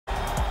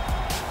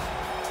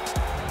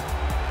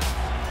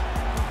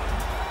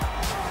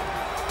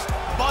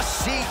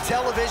UFC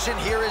television,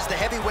 here is the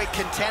heavyweight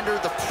contender,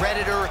 the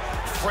Predator,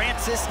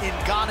 Francis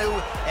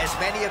Ngannou. As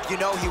many of you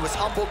know, he was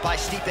humbled by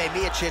Stipe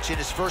Miocic in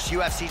his first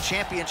UFC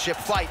championship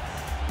fight.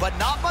 But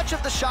not much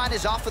of the shine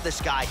is off of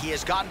this guy. He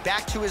has gotten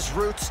back to his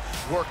roots,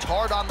 worked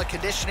hard on the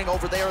conditioning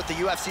over there at the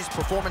UFC's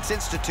Performance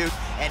Institute,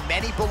 and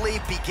many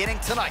believe beginning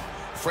tonight,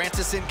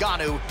 Francis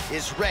Ngannou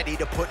is ready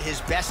to put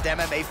his best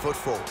MMA foot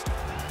forward.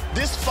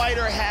 This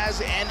fighter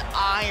has an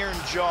iron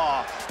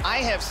jaw. I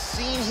have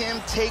seen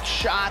him take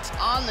shots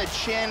on the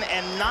chin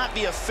and not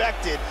be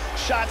affected.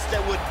 Shots that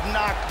would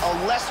knock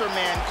a lesser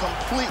man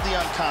completely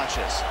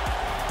unconscious.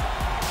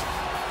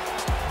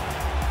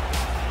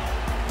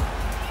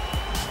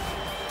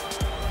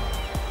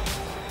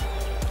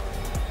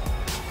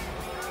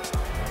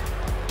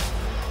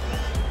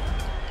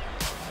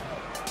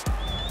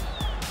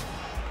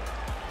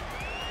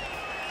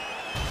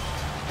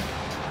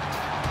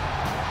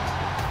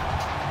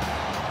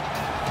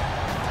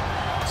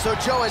 So,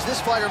 Joe, as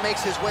this fighter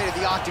makes his way to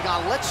the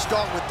octagon, let's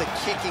start with the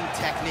kicking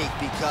technique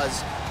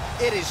because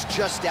it is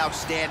just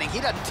outstanding.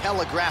 He doesn't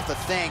telegraph a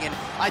thing, and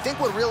I think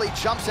what really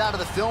jumps out of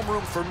the film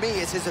room for me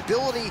is his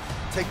ability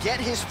to get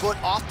his foot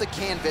off the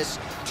canvas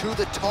to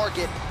the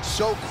target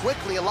so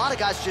quickly. A lot of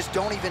guys just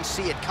don't even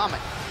see it coming,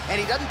 and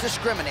he doesn't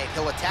discriminate.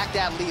 He'll attack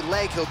that lead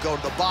leg, he'll go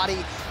to the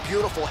body,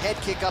 beautiful head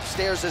kick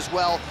upstairs as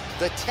well.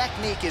 The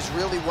technique is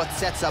really what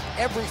sets up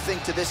everything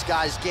to this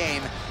guy's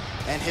game,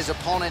 and his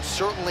opponent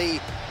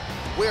certainly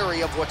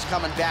wary of what's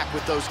coming back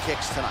with those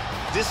kicks tonight.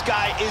 This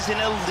guy is an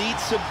elite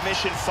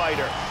submission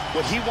fighter.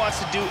 What he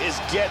wants to do is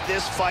get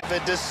this fight a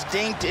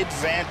distinct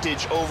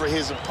advantage over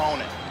his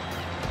opponent.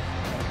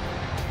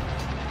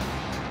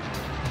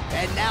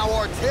 And now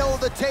our tale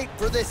of the tape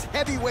for this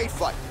heavyweight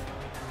fight.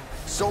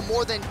 So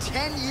more than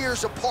 10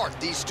 years apart,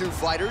 these two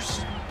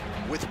fighters,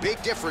 with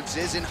big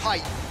differences in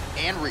height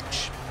and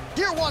reach.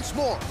 Here once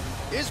more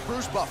is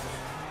Bruce Buffer.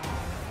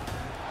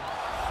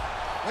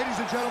 Ladies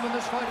and gentlemen,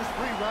 this fight is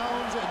 3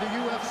 rounds in the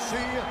UFC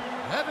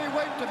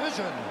heavyweight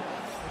division.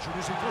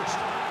 Introducing first,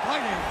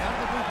 fighting out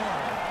of the blue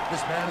corner.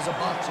 This man is a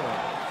boxer,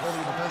 holding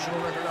a professional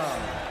record of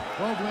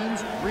 12 wins,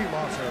 3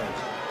 losses.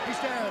 He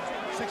stands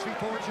 6 feet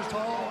 4 inches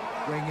tall,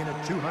 weighing in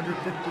at 250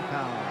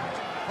 pounds.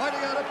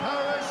 Fighting out of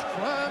Paris,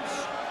 France,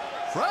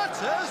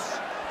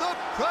 Francis the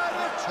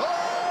Predator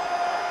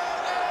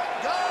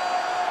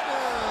Ngannou.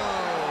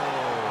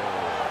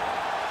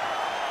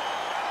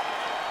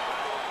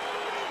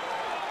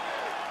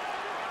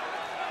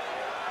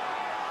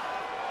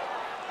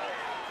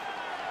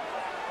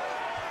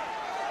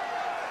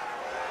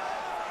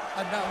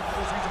 And now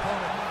introducing his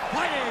opponent,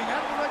 fighting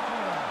out of the red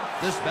corner.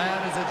 This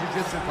man is a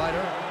jiu-jitsu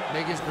fighter,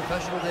 making his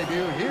professional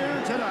debut here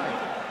tonight.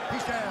 He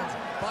stands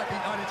 5 feet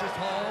 9 inches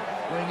tall,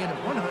 weighing in at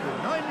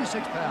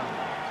 196 pounds.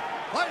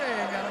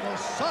 Fighting out of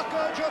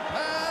Osaka,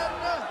 Japan,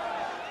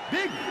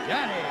 Big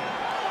Daddy.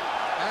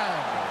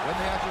 And when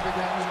the action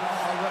begins,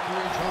 our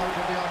referee in charge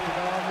of the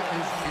octagon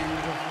is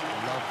Eve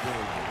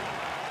Levine.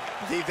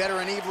 The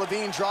veteran Eve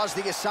Levine draws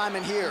the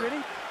assignment here. You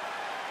ready?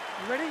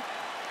 You ready?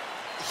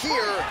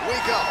 Here we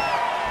go.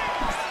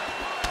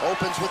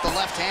 Opens with the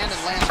left hand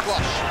and lands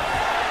flush.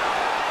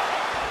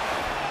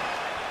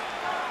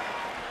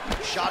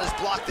 Shot is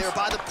blocked there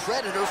by the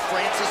Predator,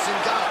 Francis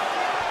Ngannou.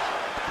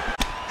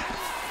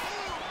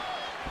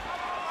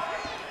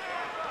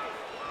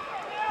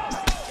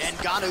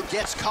 Ngannou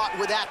gets caught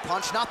with that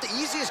punch. Not the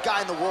easiest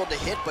guy in the world to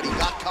hit, but he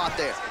got caught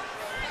there.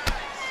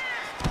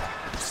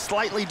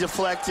 Slightly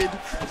deflected.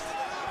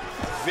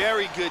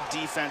 Very good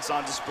defense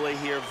on display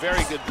here.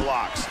 Very good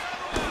blocks.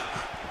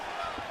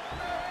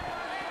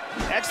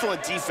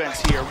 Excellent defense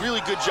here.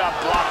 Really good job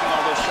blocking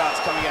all those shots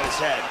coming at his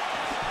head.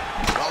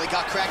 Well, he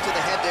got cracked to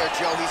the head there,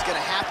 Joe. He's going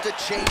to have to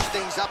change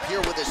things up here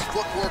with his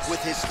footwork,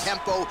 with his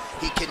tempo.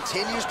 He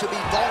continues to be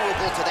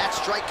vulnerable to that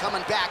strike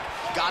coming back.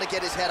 Got to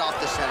get his head off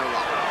the center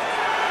line.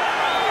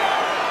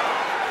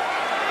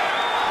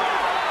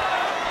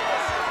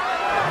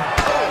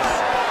 Oh,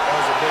 that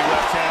was a big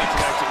left hand he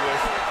connected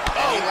with.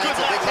 And he lands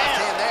a big left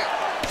hand there.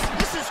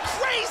 This is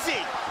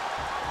crazy.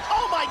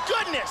 Oh, my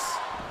goodness.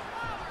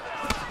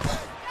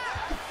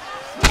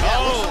 Yeah,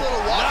 looks a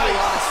little wobbly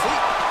on his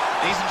feet.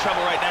 He's in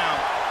trouble right now.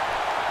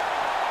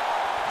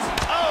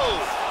 Oh!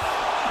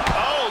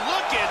 Oh,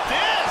 look at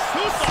this!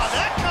 Who saw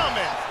that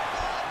coming?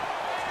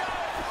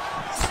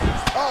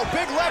 Oh,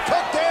 big left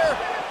hook there.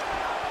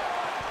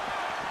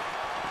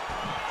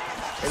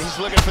 And he's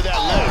looking for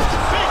that left.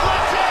 Big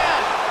left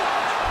hand!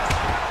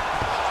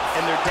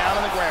 And they're down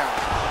on the ground.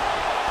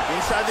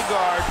 Inside the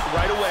guard,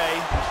 right away.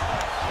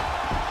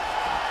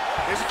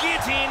 There's a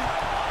guillotine.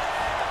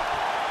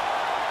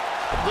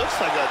 Looks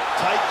like a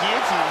tight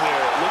guillotine here.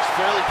 It looks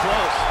fairly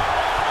close.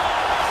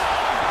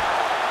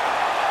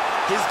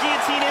 His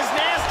guillotine is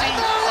nasty.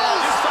 Oh,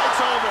 this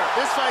fight's over.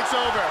 This fight's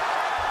over.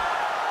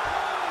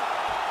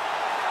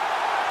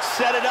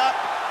 Set it up,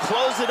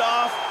 close it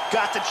off,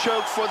 got the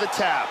choke for the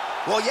tap.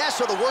 Well, yeah,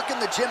 so the work in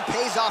the gym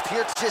pays off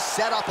here. It's just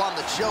set up on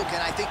the choke,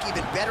 and I think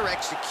even better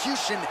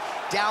execution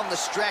down the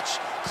stretch.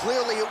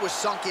 Clearly, it was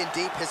sunk in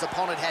deep. His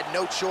opponent had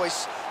no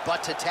choice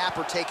but to tap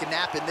or take a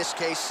nap. In this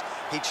case,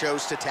 He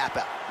chose to tap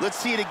out. Let's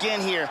see it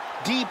again here.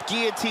 Deep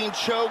guillotine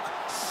choke,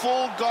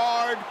 full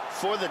guard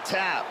for the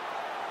tap.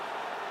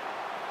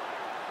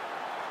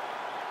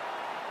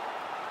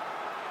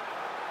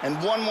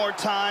 And one more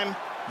time,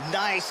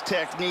 nice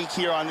technique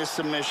here on this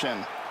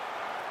submission.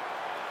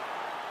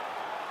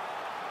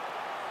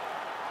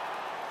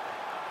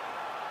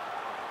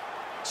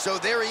 So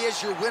there he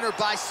is, your winner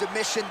by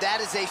submission.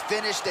 That is a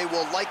finish they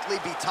will likely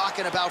be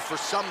talking about for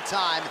some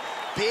time.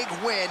 Big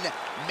win,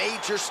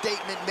 major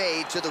statement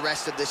made to the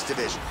rest of this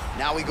division.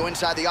 Now we go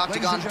inside the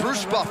octagon.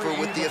 Bruce Buffer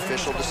with the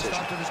official decision.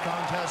 To this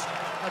contest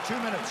at 2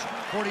 minutes,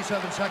 47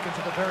 seconds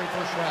of the very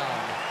first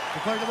round.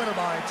 Declaring the winner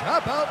by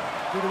tap out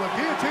due to a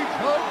guillotine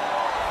choke,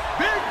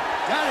 Big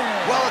Daddy.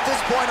 Well, at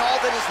this point, all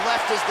that is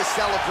left is the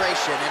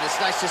celebration, and it's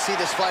nice to see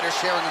this fighter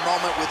sharing a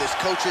moment with his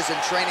coaches and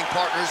training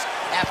partners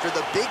after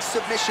the big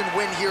submission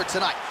win here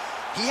tonight.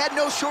 He had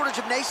no shortage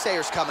of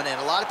naysayers coming in.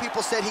 A lot of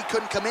people said he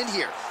couldn't come in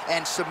here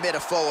and submit a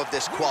foe of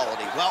this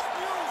quality. Well,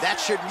 that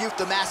should mute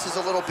the masses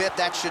a little bit.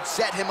 That should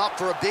set him up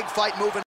for a big fight moving